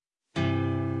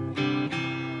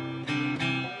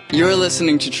You're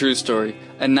listening to True Story,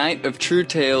 a night of true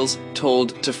tales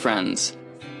told to friends.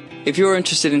 If you are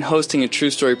interested in hosting a True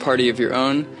Story party of your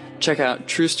own, check out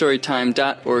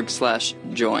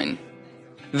truestorytime.org/join.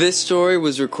 This story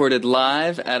was recorded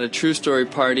live at a True Story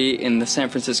party in the San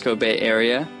Francisco Bay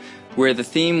Area, where the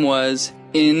theme was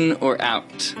In or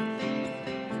Out.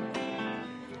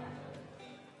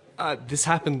 This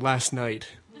happened last night.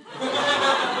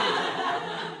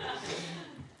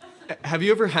 Have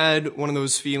you ever had one of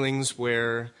those feelings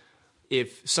where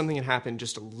if something had happened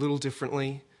just a little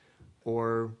differently,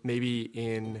 or maybe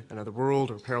in another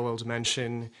world or parallel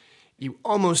dimension, you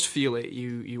almost feel it,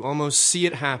 you almost see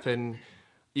it happen,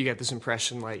 you get this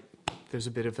impression like there's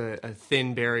a bit of a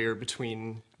thin barrier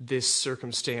between this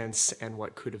circumstance and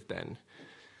what could have been.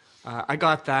 I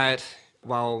got that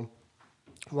while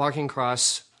walking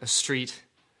across a street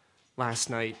last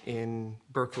night in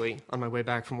Berkeley on my way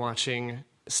back from watching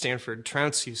Stanford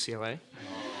trounce UCLA.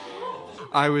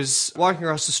 I was walking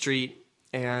across the street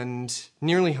and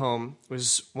nearly home. It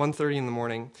was 1:30 in the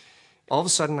morning. All of a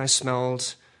sudden I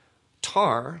smelled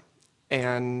tar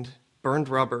and burned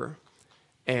rubber,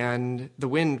 and the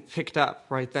wind picked up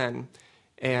right then.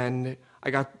 And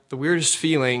I got the weirdest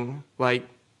feeling like,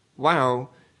 wow,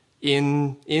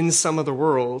 in some other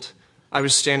world, I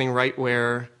was standing right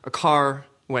where a car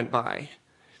went by.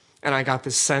 And I got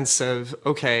this sense of,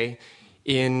 okay,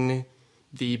 in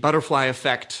the butterfly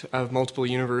effect of multiple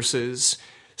universes,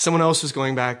 someone else was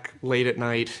going back late at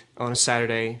night on a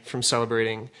Saturday from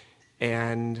celebrating,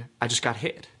 and I just got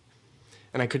hit.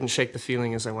 And I couldn't shake the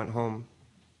feeling as I went home.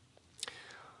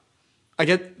 I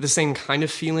get the same kind of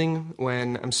feeling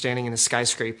when I'm standing in a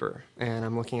skyscraper and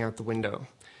I'm looking out the window.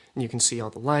 And you can see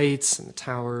all the lights and the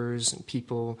towers and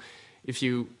people. If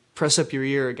you press up your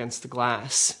ear against the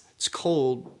glass, it's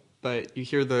cold, but you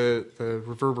hear the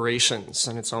reverberations,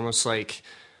 and it's almost like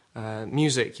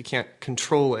music. You can't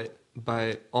control it,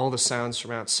 but all the sounds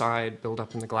from outside build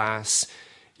up in the glass.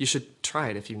 You should try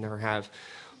it if you never have.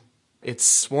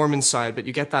 It's warm inside, but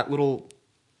you get that little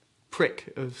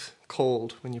prick of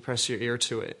cold when you press your ear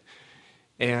to it.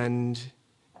 And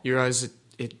you realize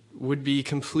it would be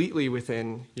completely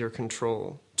within your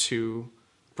control to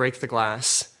break the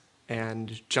glass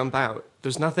and jump out.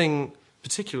 There's nothing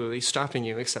particularly stopping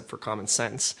you except for common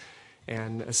sense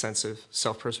and a sense of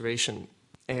self-preservation.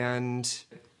 And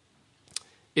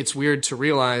it's weird to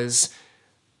realize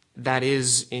that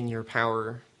is in your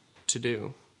power to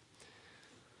do.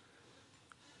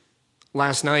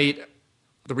 Last night,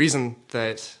 the reason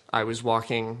that I was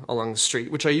walking along the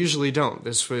street, which I usually don't,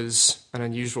 this was an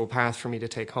unusual path for me to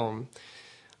take home,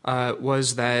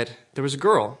 was that there was a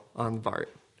girl on the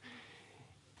BART.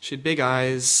 She had big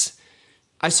eyes.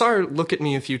 I saw her look at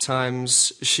me a few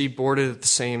times. She boarded at the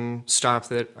same stop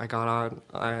that I got on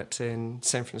at in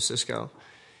San Francisco.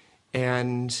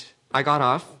 And I got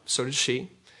off, so did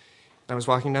she. I was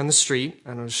walking down the street,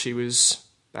 and she was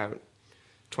about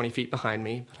 20 feet behind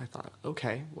me, but I thought,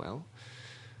 okay, well.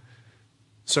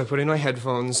 So I put in my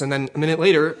headphones, and then a minute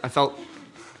later, I felt a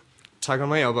tug on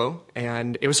my elbow,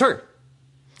 and it was her.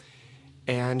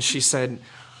 And she said,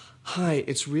 "Hi,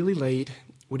 it's really late.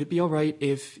 Would it be all right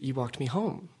if you walked me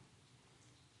home?"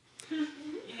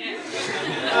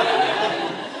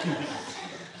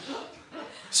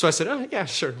 So I said, "Oh, yeah,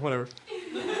 sure, whatever."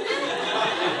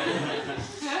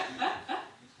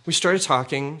 We started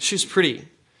talking. She was pretty,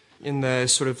 in the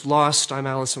sort of lost, I'm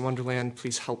Alice in Wonderland,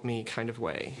 please help me kind of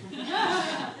way.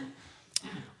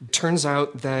 Turns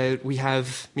out that we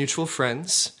have mutual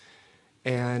friends,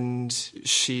 and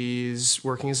she's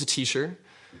working as a teacher.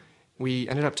 We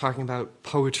ended up talking about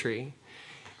poetry,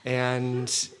 and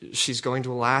she's going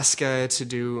to Alaska to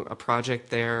do a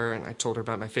project there, and I told her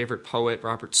about my favorite poet,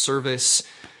 Robert Service.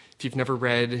 If you've never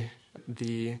read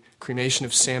The Cremation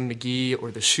of Sam McGee or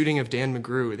The Shooting of Dan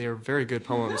McGrew, they are very good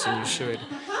poems, and you should.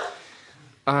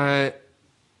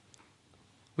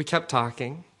 We kept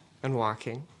talking and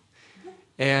walking,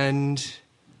 and it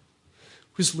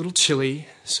was a little chilly,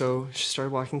 so she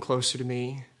started walking closer to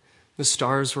me. The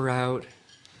stars were out.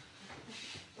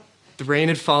 The rain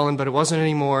had fallen, but it wasn't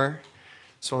anymore,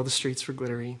 so all the streets were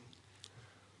glittery.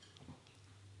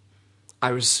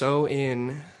 I was so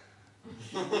in.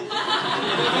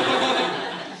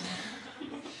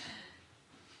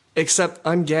 Except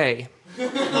I'm gay.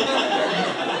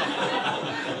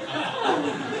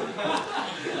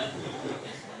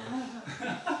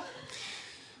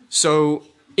 So,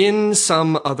 in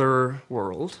some other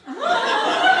world,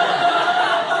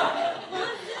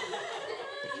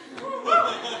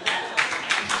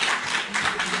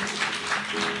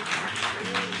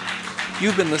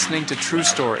 You've been listening to True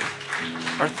Story.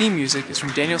 Our theme music is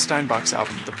from Daniel Steinbach's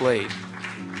album, The Blade.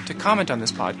 To comment on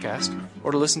this podcast,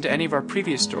 or to listen to any of our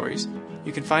previous stories,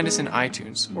 you can find us in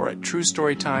iTunes or at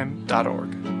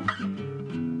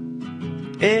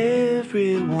truestorytime.org.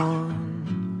 Everyone,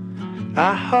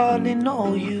 I hardly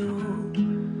know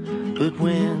you, but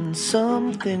when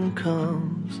something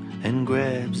comes and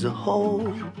grabs a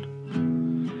hold,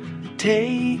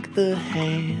 take the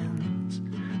hands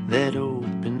that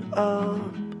open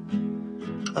up.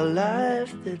 A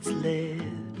life that's led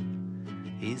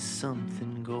is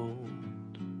something gold.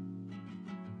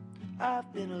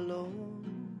 I've been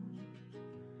alone,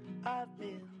 I've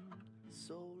been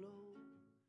so